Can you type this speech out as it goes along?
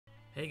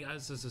Hey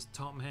guys, this is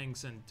Tom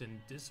Hanks, and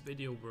in this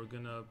video we're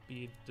gonna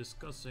be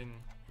discussing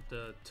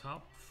the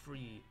top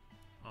 3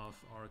 of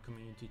our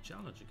community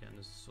challenge again.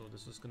 So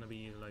this is gonna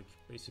be like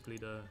basically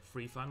the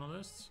 3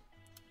 finalists,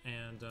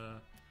 and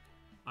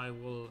I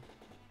will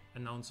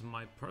announce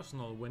my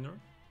personal winner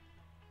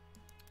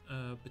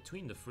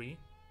between the 3,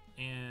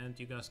 and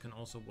you guys can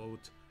also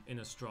vote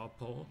in a straw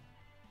poll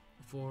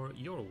for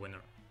your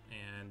winner.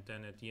 And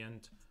then at the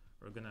end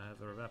we're gonna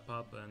have a wrap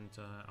up, and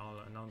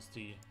I'll announce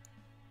the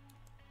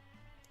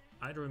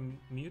either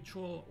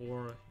mutual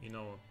or, you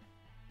know,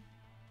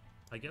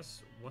 I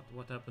guess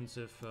what happens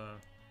if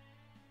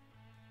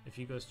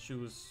you guys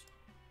choose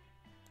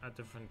a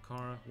different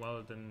car.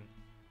 Well, then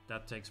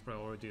that takes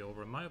priority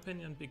over my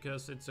opinion,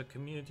 because it's a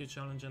community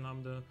challenge and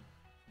I'm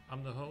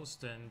the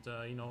host, and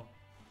you know,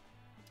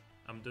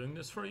 I'm doing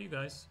this for you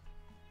guys.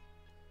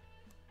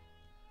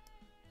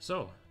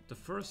 So the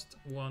first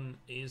one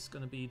is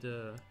gonna be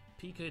the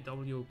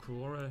PKW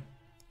Crore,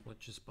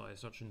 which is by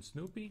Sergeant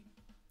Snoopy.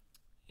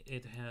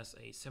 It has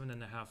a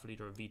 7.5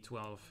 liter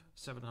V12,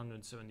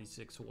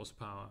 776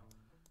 horsepower,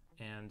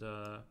 and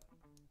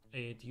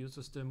it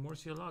uses the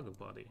Murcielago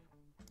body.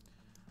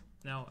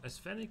 Now,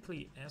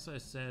 aesthetically, as I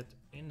said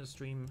in the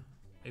stream,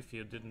 if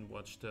you didn't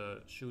watch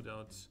the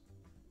shootouts,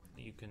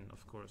 you can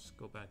of course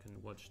go back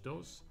and watch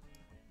those.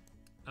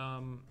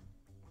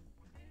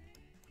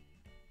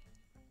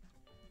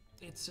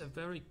 It's a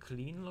very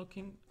clean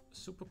looking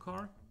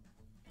supercar.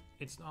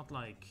 It's not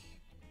like,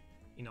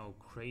 you know,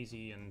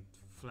 crazy and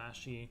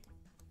flashy,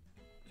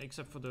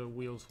 except for the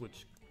wheels,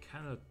 which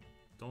kind of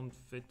don't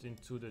fit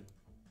into the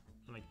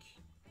like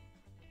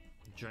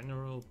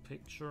general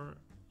picture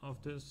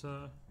of this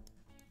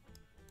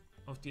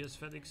of the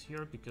aesthetics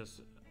here,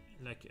 because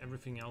like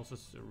everything else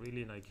is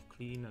really like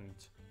clean and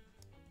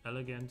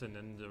elegant, and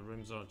then the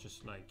rims are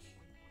just like,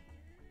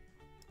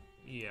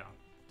 yeah,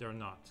 they're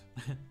not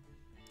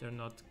they're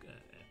not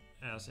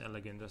as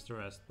elegant as the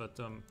rest, but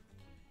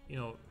you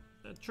know,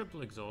 the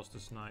triple exhaust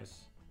is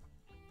nice.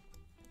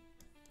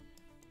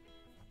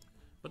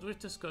 But we've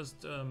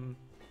discussed,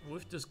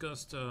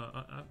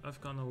 I've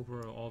gone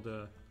over all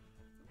the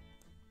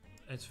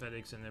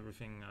aesthetics and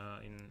everything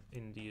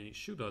in the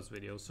shootouts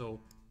video. So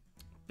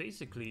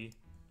basically,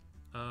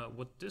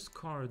 what this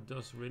car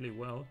does really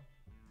well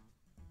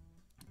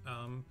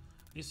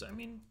is, I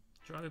mean,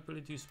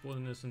 drivability,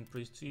 sportiness, and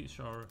prestige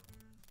are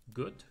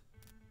good.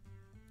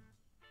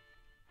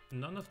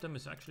 None of them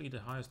is actually the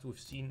highest we've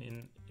seen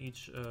in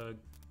each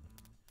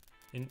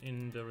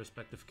in the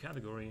respective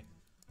category,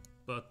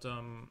 but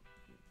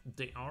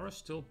they are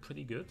still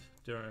pretty good.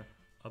 They're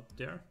up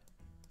there.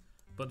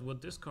 But what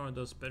this car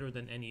does better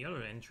than any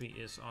other entry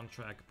is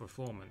on-track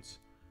performance.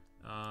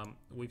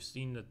 We've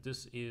seen that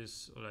this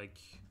is like,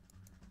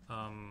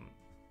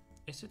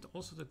 is it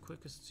also the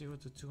quickest 0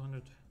 to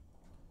 200?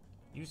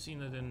 You've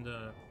seen it in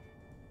the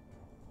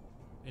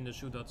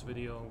shootouts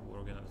video.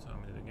 We're gonna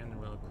time it again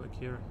real quick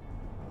here.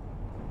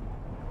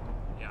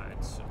 Yeah,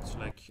 it's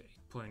like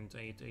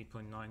 8.8,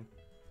 8.9.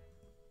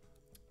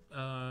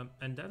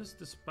 And that is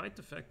despite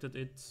the fact that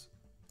its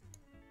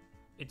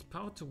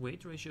power to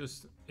weight ratio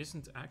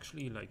isn't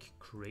actually like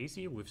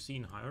crazy. We've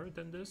seen higher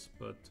than this,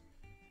 but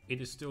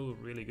it is still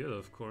really good,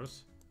 of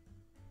course.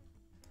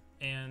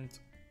 And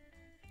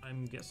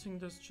I'm guessing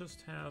this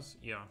just has,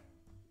 yeah,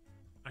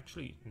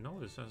 actually no,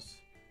 this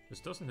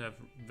doesn't have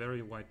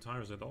very wide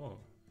tires at all.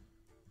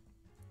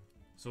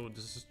 So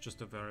this is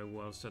just a very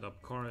well set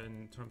up car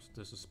in terms of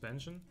the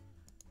suspension,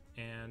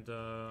 and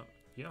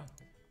yeah,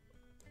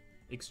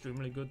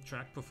 extremely good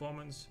track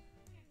performance.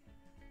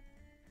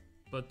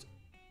 But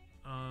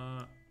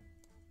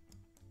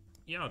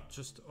yeah,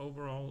 just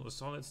overall a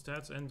solid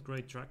stats and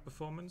great track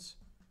performance.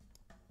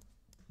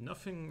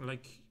 Nothing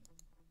like,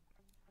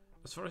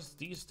 as far as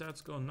these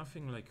stats go,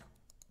 nothing like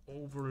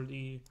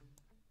overly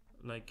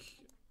like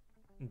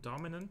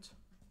dominant,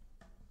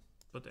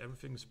 but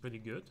everything's pretty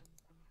good.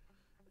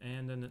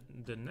 And then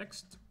the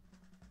next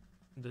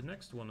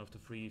one of the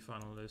 3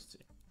 finalists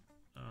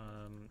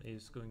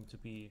is going to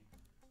be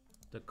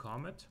the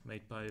Comet,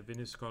 made by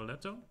Vinny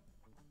Scarletto.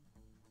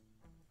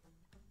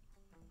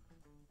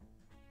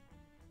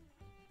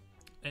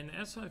 And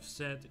as I've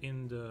said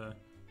in the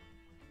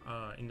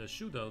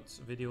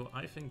shootouts video,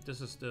 I think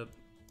this is the,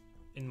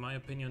 in my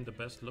opinion, the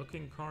best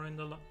looking car in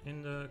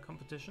the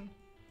competition.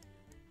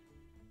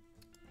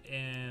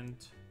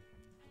 And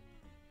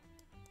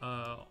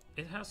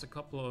it has a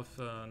couple of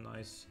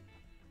nice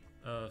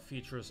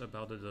features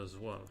about it as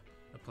well,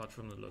 apart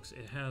from the looks.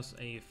 It has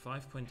a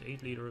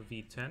 5.8 liter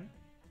V10,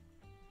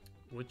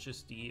 which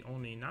is the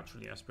only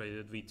naturally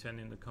aspirated V10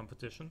 in the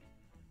competition.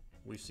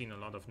 We've seen a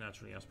lot of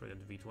naturally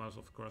aspirated V12s,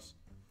 of course.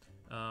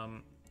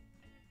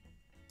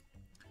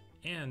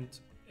 And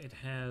it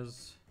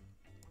has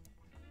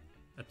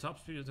a top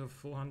speed of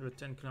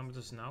 410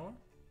 kilometers an hour.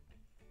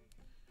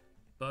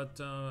 But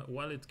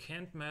while it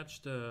can't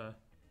match the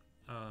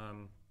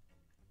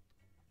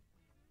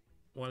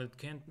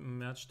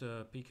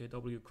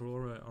PKW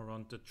Crore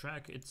around the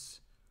track,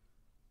 it's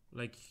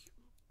like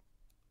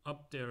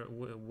up there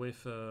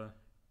with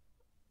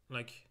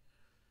like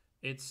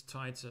It's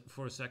tied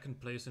for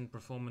second place in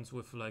performance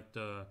with like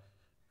the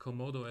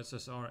Komodo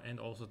SSR and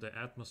also the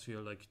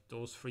Atmosphere. Like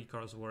those three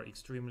cars were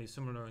extremely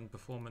similar in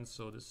performance,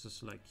 so this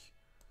is like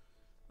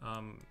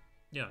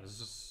yeah,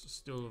 this is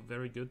still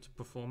very good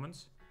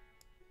performance.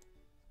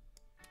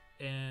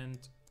 And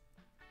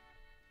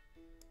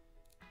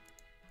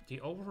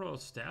the overall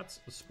stats,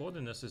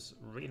 sportiness is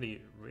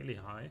really, really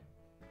high.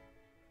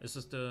 This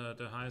is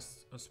the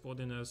highest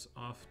sportiness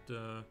of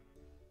the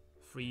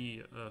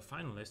three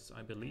finalists,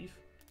 I believe.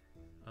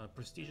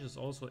 Prestige is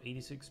also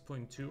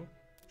 86.2.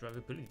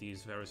 Drivability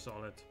is very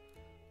solid.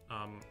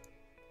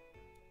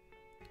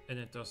 And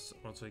it does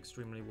also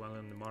extremely well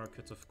in the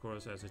market, of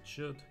course, as it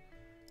should.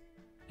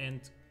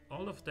 And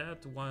all of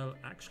that while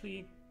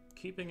actually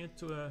keeping it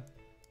to a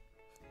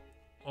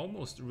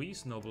almost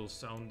reasonable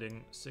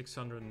sounding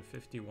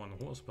 651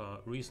 horsepower.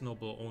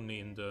 Reasonable only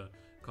in the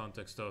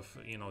context of,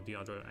 you know, the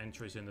other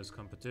entries in this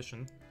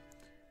competition.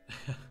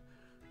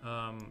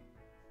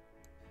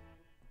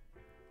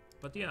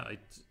 But yeah,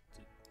 it's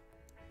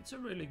a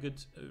really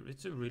good,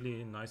 it's a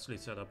really nicely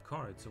set up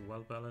car. It's a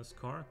well balanced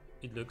car.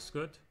 It looks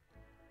good,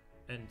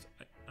 and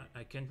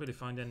I can't really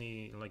find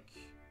any like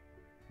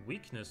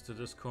weakness to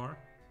this car.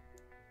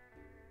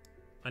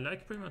 I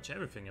like pretty much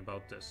everything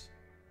about this.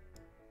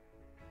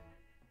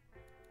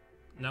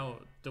 Now,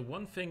 the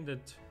one thing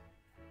that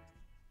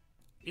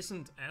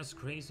isn't as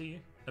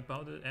crazy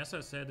about it, as I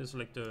said, is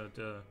like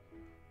the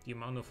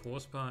amount of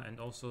horsepower, and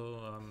also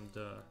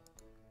the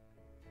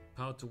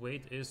power to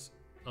weight is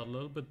a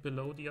little bit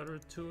below the other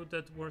two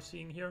that we're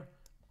seeing here,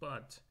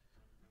 but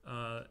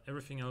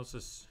everything else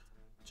is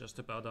just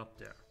about up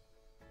there.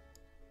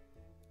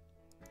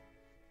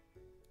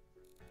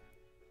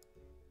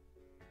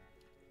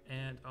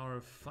 And our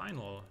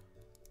final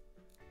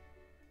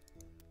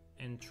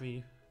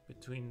entry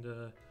between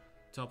the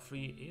top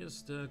three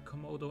is the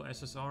Komodo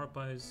SSR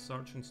by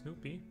Sergeant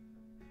Snoopy.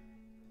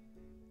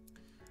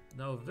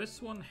 Now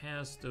this one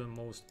has the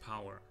most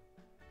power,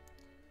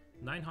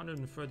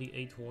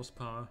 938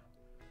 horsepower,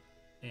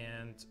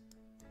 and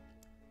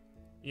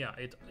yeah,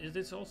 it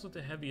is also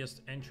the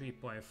heaviest entry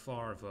by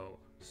far though,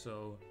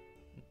 so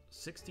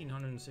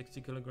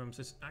 1660 kilograms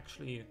is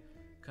actually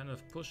kind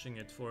of pushing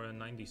it for a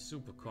 90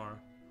 supercar.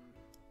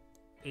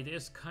 It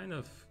is kind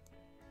of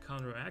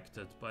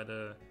counteracted by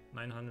the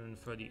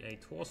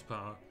 938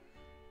 horsepower,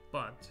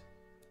 but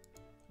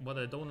what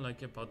I don't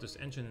like about this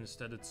engine is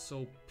that it's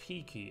so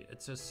peaky.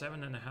 It's a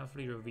 7.5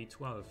 liter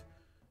V12.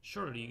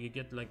 Surely you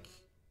get like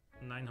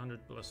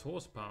 900 plus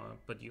horsepower,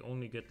 but you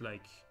only get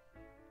like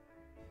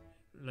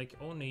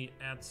only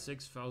at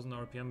 6,000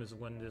 RPM is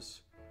when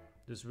this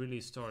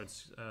really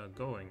starts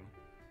going.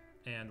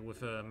 And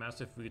with a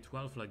massive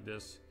V12 like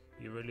this,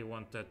 you really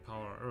want that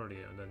power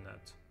earlier than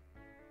that.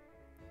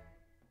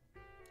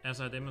 As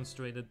I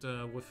demonstrated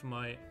with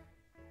my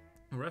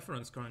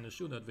reference car in the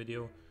shootout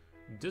video,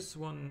 this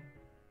one,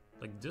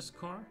 like this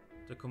car,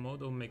 the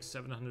Komodo, makes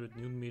 700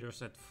 Newton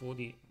meters at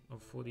 40 or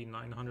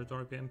 4,900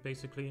 RPM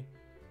basically,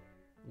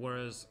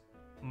 whereas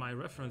my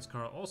reference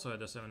car also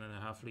had a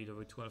 7.5 liter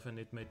V12 and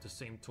it made the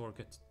same torque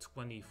at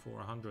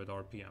 2,400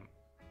 RPM.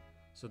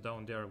 So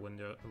down there,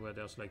 where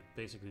there's like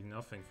basically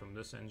nothing from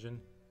this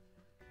engine.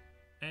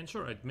 And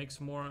sure, it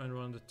makes more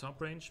around the top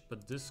range,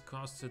 but this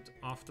costs it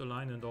off the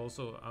line and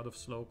also out of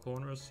slow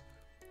corners,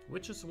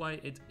 which is why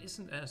it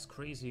isn't as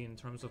crazy in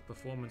terms of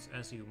performance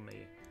as you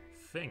may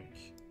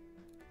think.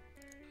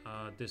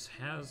 This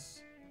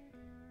has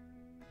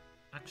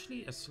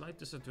actually a slight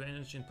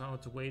disadvantage in power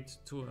to weight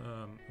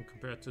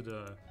compared to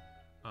the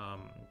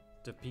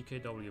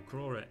PKW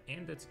Crora,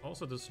 and it's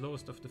also the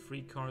slowest of the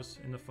three cars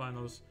in the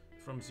finals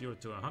from 0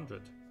 to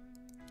 100.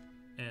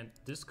 And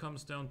this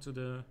comes down to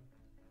the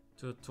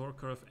torque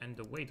curve and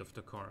the weight of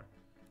the car.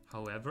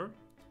 However,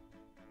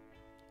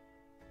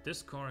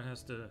 this car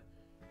has the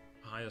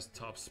highest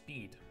top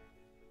speed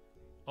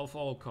of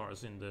all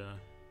cars in the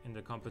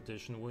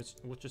competition,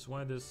 which is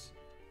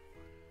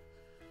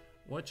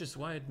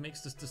why it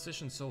makes this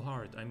decision so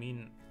hard. I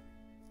mean,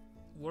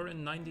 we're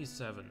in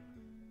 97.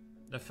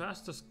 The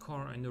fastest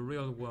car in the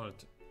real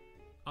world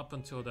up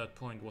until that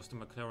point was the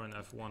McLaren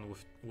F1,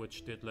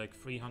 which did like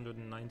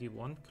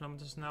 391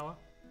 kilometers an hour.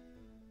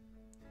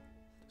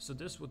 So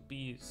this would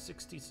be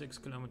 66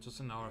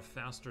 kilometers an hour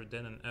faster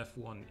than an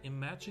F1.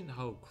 Imagine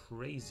how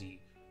crazy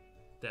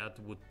that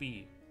would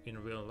be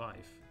in real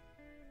life.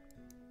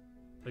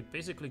 Like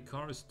basically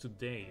cars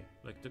today,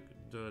 like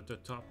the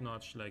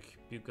top-notch like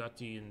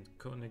Bugatti and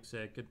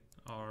Koenigsegg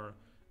are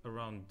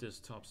around this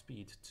top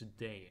speed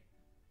today.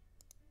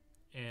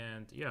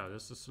 And yeah,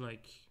 this is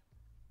like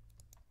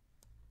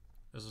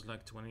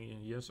 20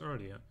 years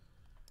earlier.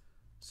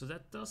 So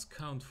that does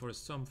count for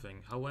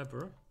something.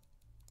 However,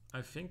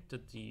 I think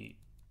that the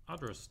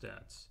other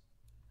stats,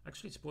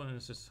 actually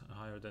sportiness is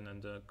higher than in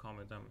the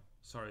Comet. I'm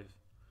sorry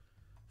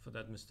for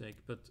that mistake,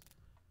 but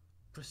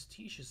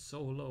prestige is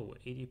so low,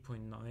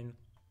 80.9.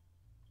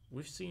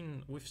 We've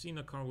seen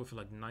a car with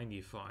like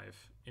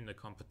 95 in the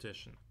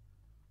competition,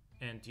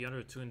 and the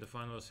other two in the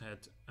finals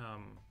had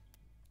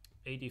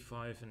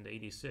 85 and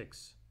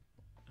 86.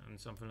 and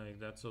something like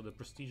that. So the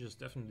Prestige is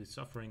definitely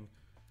suffering,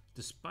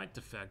 despite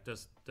the fact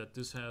that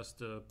this has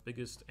the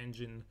biggest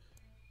engine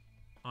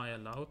I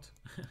allowed,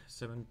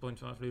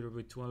 7.5 liter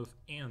V12,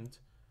 and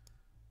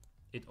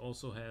it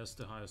also has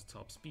the highest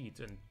top speed,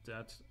 and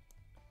that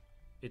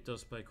it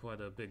does by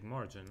quite a big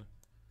margin.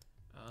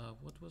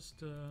 What was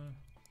the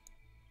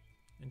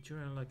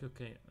interior like?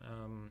 Okay,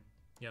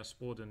 yeah,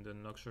 sport and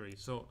then luxury.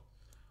 So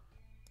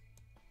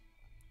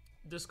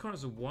this car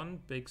has one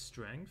big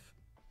strength.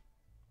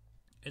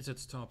 It's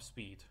its top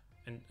speed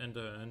and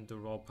the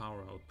raw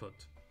power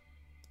output.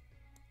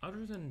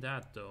 Other than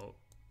that, though,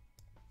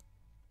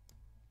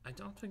 I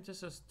don't think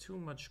this has too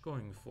much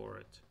going for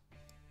it.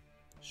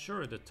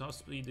 Sure, the top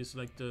speed is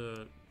like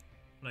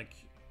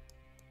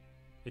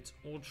it's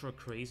ultra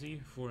crazy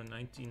for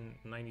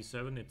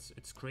 1997.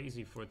 It's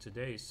crazy for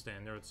today's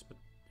standards, but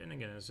then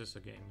again, it's just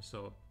a game.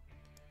 So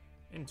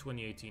in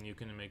 2018, you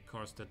can make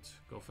cars that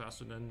go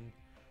faster than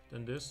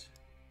this.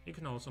 You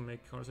can also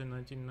make cars in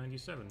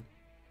 1997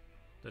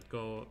 that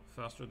go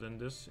faster than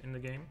this in the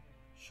game.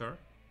 Sure,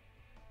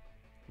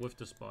 with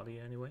this body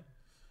anyway.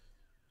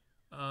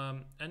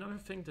 Another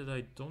thing that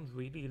I don't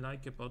really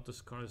like about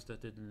this car is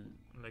that it,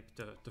 like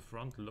the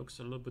front looks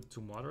a little bit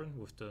too modern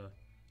with the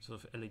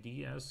sort of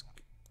LED-esque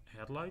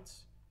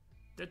headlights.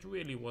 That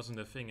really wasn't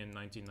a thing in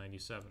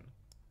 1997.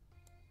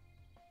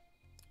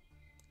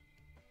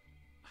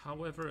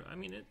 However, I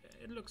mean,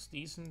 it looks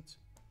decent.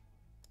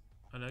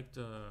 I like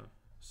the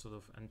sort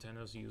of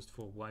antennas used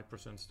for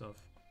wipers and stuff.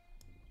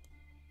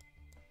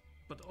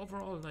 But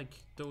overall, like,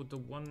 the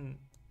one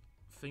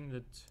thing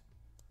that,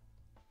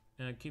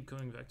 and I keep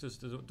coming back to this,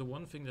 the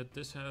one thing that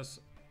this has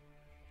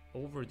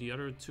over the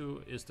other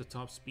two is the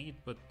top speed,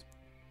 but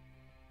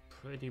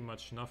pretty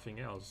much nothing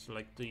else.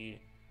 Like the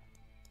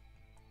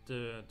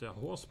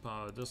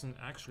horsepower doesn't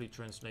actually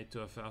translate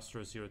to a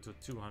faster 0 to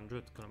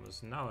 200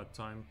 kilometers an hour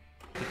time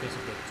because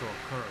of the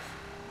torque curve.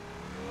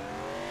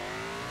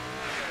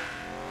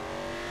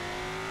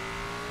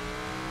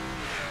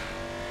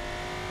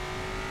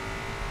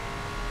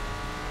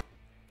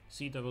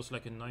 See, that was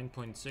like a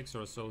 9.6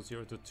 or so,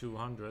 0 to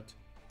 200.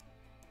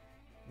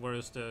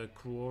 Whereas the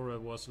Crura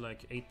was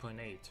like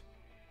 8.8.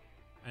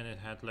 And it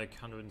had like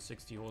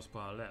 160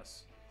 horsepower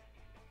less.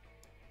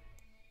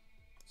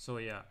 So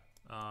yeah.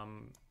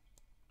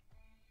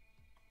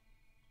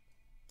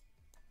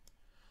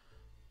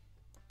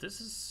 This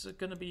is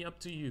gonna be up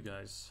to you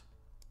guys.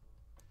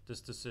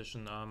 This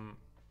decision.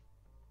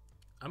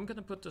 I'm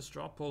gonna put the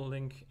straw poll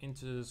link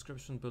into the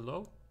description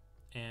below.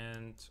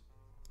 And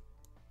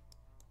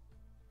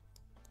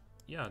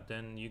yeah,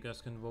 then you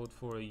guys can vote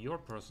for your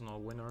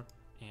personal winner.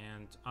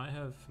 And I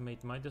have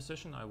made my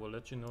decision. I will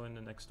let you know in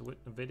the next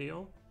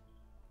video.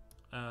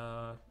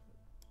 I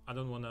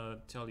don't want to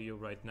tell you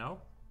right now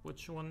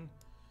which one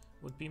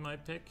would be my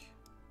pick,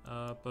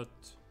 but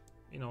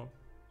you know,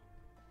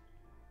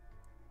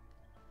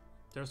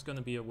 there's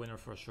gonna be a winner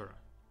for sure.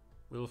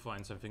 We'll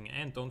find something.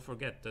 And don't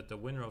forget that the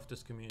winner of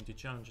this community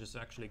challenge is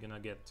actually gonna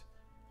get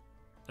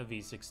a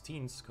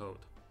V16's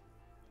code.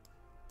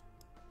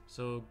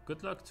 So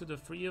good luck to the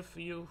 3 of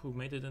you who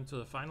made it into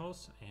the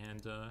finals,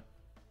 and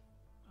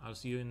I'll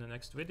see you in the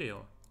next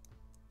video.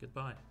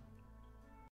 Goodbye.